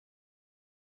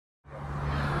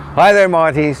Hi there,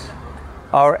 Marties.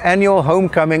 Our annual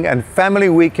homecoming and family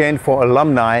weekend for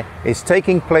alumni is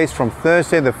taking place from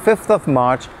Thursday the 5th of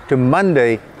March to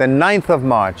Monday the 9th of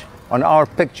March on our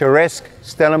picturesque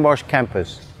Stellenbosch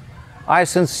campus. I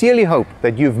sincerely hope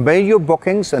that you've made your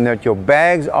bookings and that your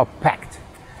bags are packed.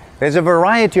 There's a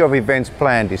variety of events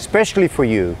planned especially for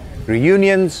you: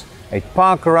 reunions, a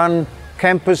park run,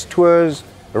 campus tours,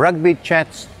 rugby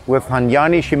chats with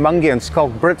Hanyani Shimangi and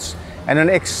Skulk Brits, and an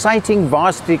exciting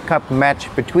Varsity Cup match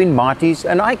between Marties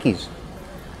and Ikeys.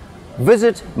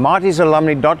 Visit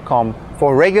martiesalumni.com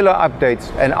for regular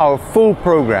updates and our full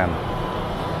program.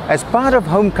 As part of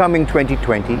Homecoming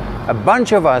 2020, a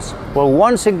bunch of us will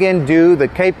once again do the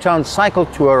Cape Town Cycle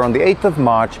Tour on the 8th of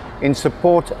March in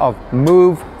support of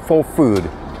Move for Food.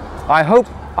 I hope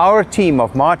our team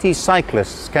of Marties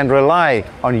cyclists can rely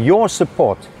on your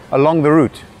support along the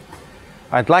route.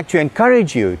 I'd like to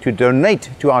encourage you to donate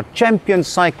to our champion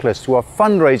cyclists who are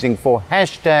fundraising for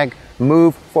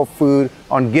 #MoveForFood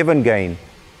on Give and Gain.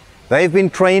 They've been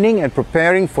training and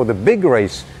preparing for the big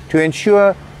race to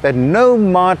ensure that no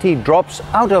Martie drops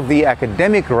out of the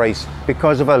academic race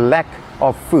because of a lack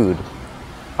of food.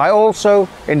 I also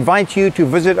invite you to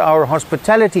visit our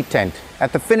hospitality tent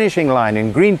at the finishing line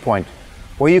in Greenpoint,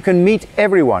 where you can meet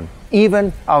everyone,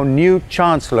 even our new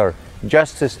Chancellor,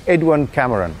 Justice Edwin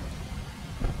Cameron.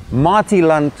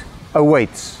 Matieland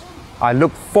awaits. I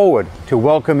look forward to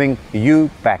welcoming you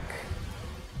back.